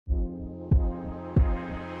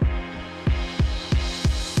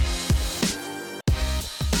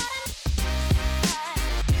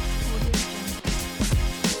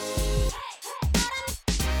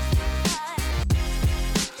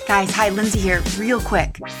Guys, hi, Lindsey here. Real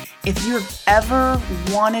quick, if you have ever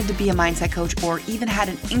wanted to be a mindset coach or even had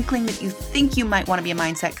an inkling that you think you might want to be a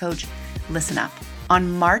mindset coach, listen up.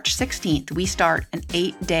 On March 16th, we start an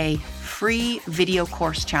 8-day free video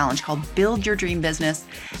course challenge called Build Your Dream Business,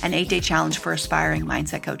 an 8-day challenge for aspiring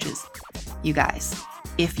mindset coaches. You guys,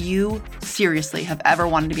 if you seriously have ever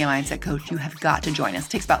wanted to be a mindset coach, you have got to join us. It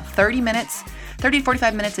takes about 30 to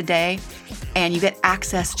 45 minutes a day, and you get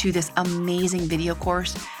access to this amazing video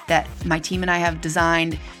course that my team and I have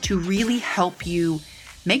designed to really help you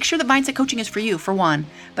make sure that mindset coaching is for you, for one,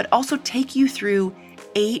 but also take you through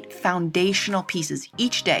 8 foundational pieces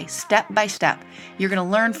each day, step by step. You're going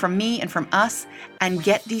to learn from me and from us and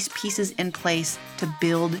get these pieces in place to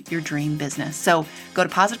build your dream business. So go to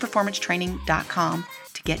positiveperformancetraining.com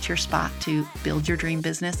to get your spot to Build Your Dream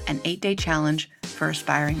Business, an 8-day challenge for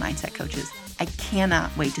aspiring mindset coaches. I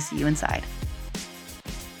cannot wait to see you inside.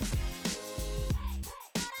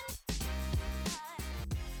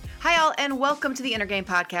 Hi, all, and welcome to the Inner Game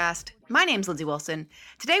Podcast. My name's Lindsey Wilson.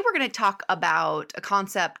 Today, we're going to talk about a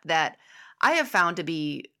concept that I have found to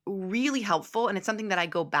be really helpful, and it's something that I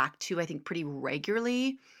go back to, I think, pretty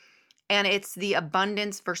regularly, and it's the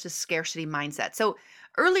abundance versus scarcity mindset. So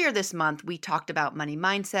earlier this month, we talked about money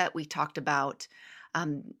mindset. We talked about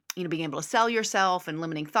being able to sell yourself and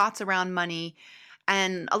limiting thoughts around money.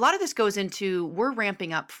 And a lot of this goes into, we're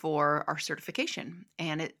ramping up for our certification,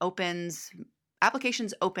 and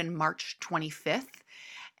applications open March 25th.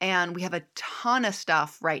 And we have a ton of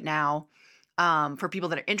stuff right now for people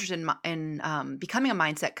that are interested in becoming a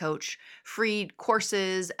mindset coach, free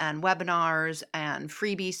courses and webinars and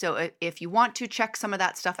freebies. So if you want to, check some of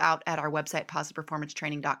that stuff out at our website,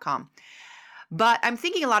 positiveperformancetraining.com. But I'm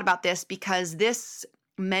thinking a lot about this because this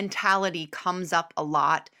mentality comes up a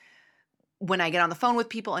lot when I get on the phone with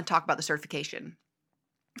people and talk about the certification.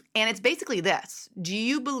 And it's basically this. Do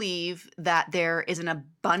you believe that there is an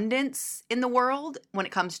abundance in the world when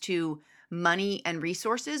it comes to money and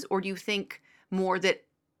resources? Or do you think more that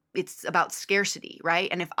it's about scarcity, right?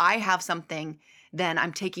 And if I have something, then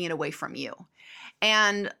I'm taking it away from you.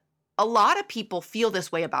 And a lot of people feel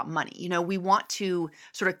this way about money. You know, we want to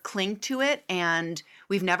sort of cling to it, and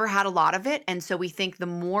we've never had a lot of it. And so we think the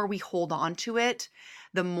more we hold on to it,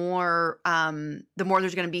 the more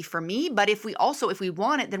there's going to be for me. But if we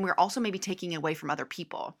want it, then we're also maybe taking it away from other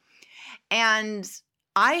people. And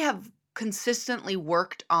I have consistently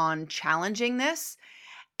worked on challenging this.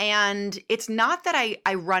 And it's not that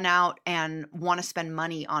I run out and want to spend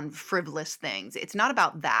money on frivolous things. It's not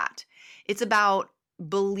about that. It's about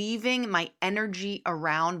believing my energy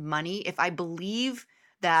around money. If I believe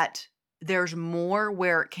that there's more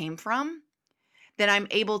where it came from, then I'm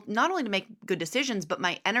able not only to make good decisions, but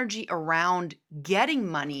my energy around getting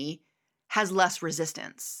money has less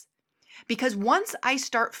resistance. Because once I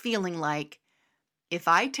start feeling like if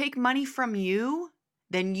I take money from you,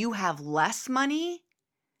 then you have less money,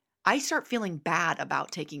 I start feeling bad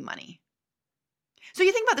about taking money. So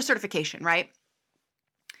you think about the certification, right?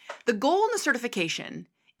 The goal in the certification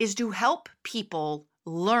is to help people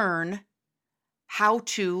learn how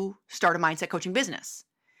to start a mindset coaching business,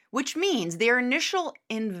 which means their initial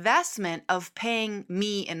investment of paying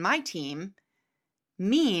me and my team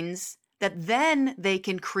means that then they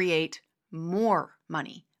can create more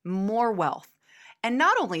money, more wealth. And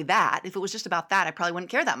not only that, if it was just about that, I probably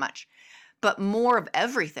wouldn't care that much, but more of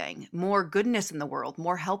everything, more goodness in the world,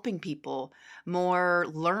 more helping people, more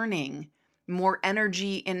learning, more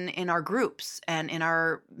energy in our groups and in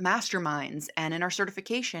our masterminds and in our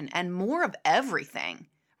certification, and more of everything,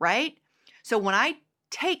 right? So when I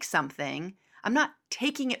take something, I'm not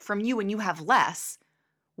taking it from you and you have less.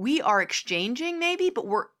 We are exchanging maybe, but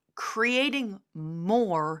we're creating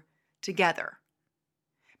more together.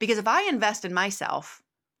 Because if I invest in myself,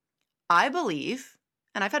 I believe,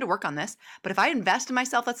 and I've had to work on this, but if I invest in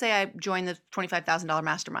myself, let's say I join the $25,000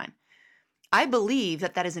 mastermind, I believe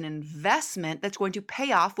that is an investment that's going to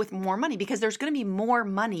pay off with more money because there's going to be more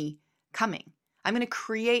money coming. I'm going to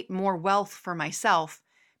create more wealth for myself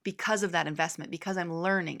because of that investment, because I'm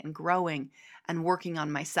learning and growing and working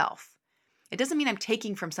on myself. It doesn't mean I'm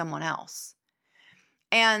taking from someone else.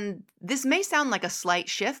 And this may sound like a slight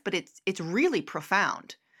shift, but it's really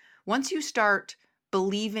profound. Once you start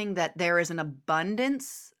believing that there is an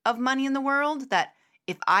abundance of money in the world, that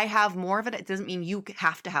if I have more of it, it doesn't mean you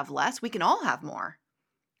have to have less. We can all have more,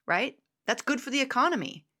 right? That's good for the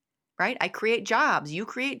economy, right? I create jobs. You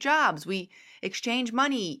create jobs. We exchange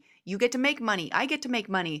money. You get to make money. I get to make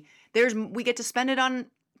money. We get to spend it on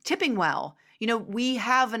tipping well. You know, we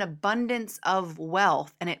have an abundance of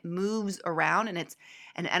wealth and it moves around and it's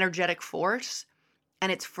an energetic force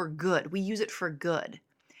and it's for good. We use it for good.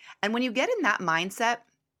 And when you get in that mindset,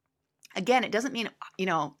 again, it doesn't mean,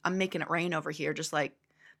 I'm making it rain over here, just like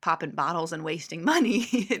popping bottles and wasting money.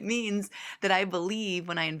 It means that I believe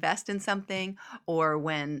when I invest in something, or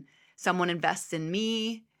when someone invests in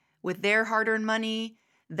me with their hard-earned money,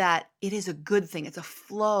 that it is a good thing. It's a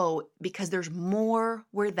flow, because there's more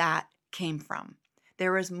where that came from.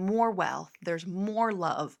 There is more wealth. There's more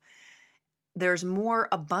love. There's more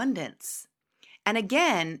abundance. And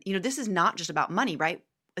again, this is not just about money, right?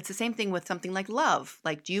 It's the same thing with something like love.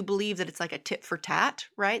 Like, do you believe that it's like a tit for tat,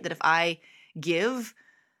 right? That if I give,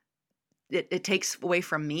 it takes away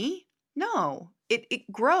from me? No, it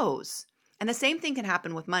grows. And the same thing can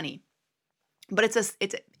happen with money. But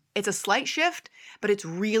it's a slight shift, but it's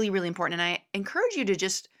really, really important. And I encourage you to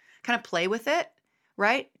just kind of play with it,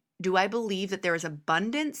 right? Do I believe that there is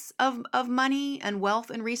abundance of money and wealth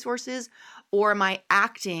and resources? Or am I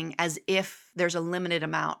acting as if there's a limited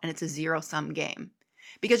amount and it's a zero-sum game?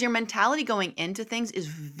 Because your mentality going into things is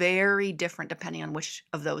very different depending on which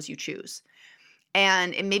of those you choose.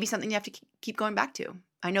 And it may be something you have to keep going back to.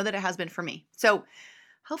 I know that it has been for me. So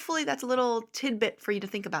hopefully that's a little tidbit for you to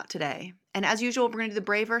think about today. And as usual, we're going to do the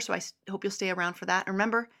braver, so I hope you'll stay around for that. And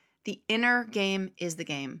remember, the inner game is the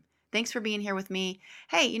game. Thanks for being here with me.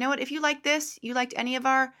 Hey, you know what? If you like this, you liked any of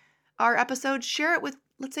our episodes, share it with,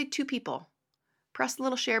 let's say, 2 people. Press the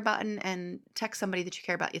little share button and text somebody that you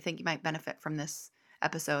care about, you think you might benefit from this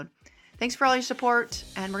episode. Thanks for all your support,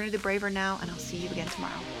 and we're going to do braver now, and I'll see you again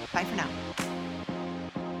tomorrow. Bye for now.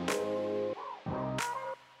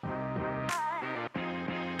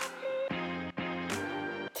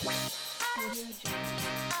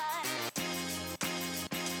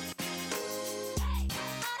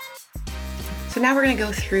 So now we're going to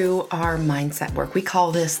go through our mindset work. We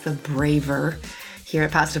call this the braver here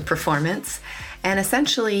at Positive Performance. And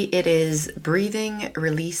essentially it is breathing,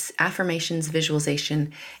 release, affirmations,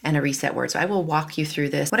 visualization, and a reset word. So I will walk you through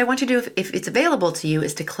this. What I want you to do, if it's available to you,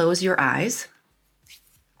 is to close your eyes.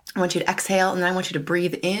 I want you to exhale, and then I want you to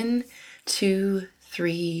breathe in 2,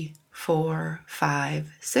 3, 4,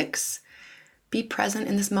 5, 6. Be present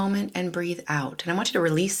in this moment and breathe out. And I want you to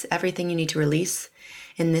release everything you need to release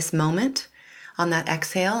in this moment on that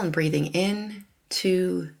exhale, and breathing in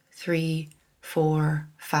 2, 3, 4,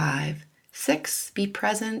 5, 6. Be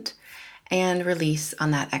present and release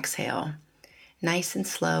on that exhale. Nice and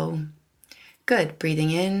slow. Good.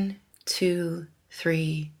 Breathing in 2,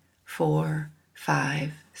 3, 4,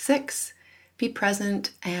 5, 6. Be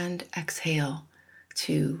present and exhale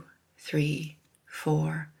 2, 3,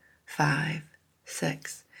 4, 5,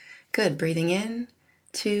 6. Good. Breathing in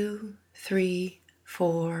 2, 3,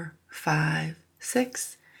 4, 5,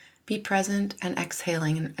 6. Be present and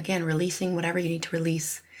exhaling, and again, releasing whatever you need to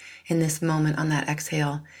release in this moment on that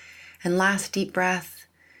exhale. And last deep breath,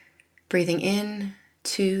 breathing in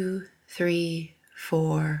 2, 3,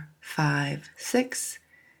 4, 5, 6.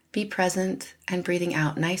 Be present and breathing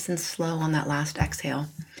out nice and slow on that last exhale.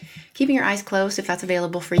 Keeping your eyes closed if that's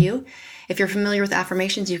available for you. If you're familiar with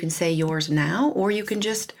affirmations, you can say yours now, or you can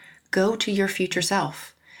just go to your future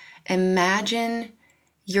self. Imagine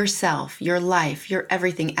yourself, your life, your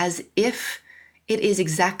everything as if it is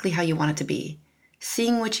exactly how you want it to be.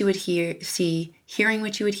 Seeing what you would see, hearing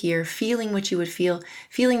what you would hear, feeling what you would feel,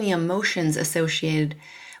 feeling the emotions associated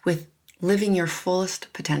with living your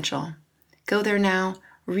fullest potential. Go there now,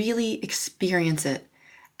 really experience it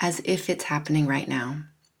as if it's happening right now.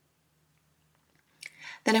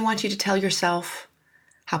 Then I want you to tell yourself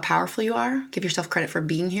how powerful you are. Give yourself credit for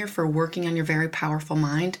being here, for working on your very powerful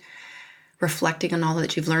mind, reflecting on all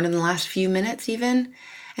that you've learned in the last few minutes even,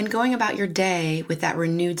 and going about your day with that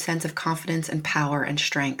renewed sense of confidence and power and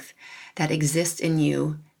strength that exists in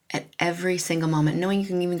you at every single moment, knowing you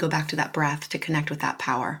can even go back to that breath to connect with that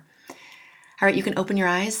power. All right, you can open your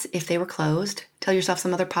eyes if they were closed. Tell yourself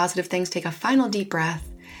some other positive things. Take a final deep breath.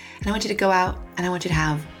 And I want you to go out and I want you to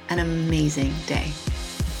have an amazing day.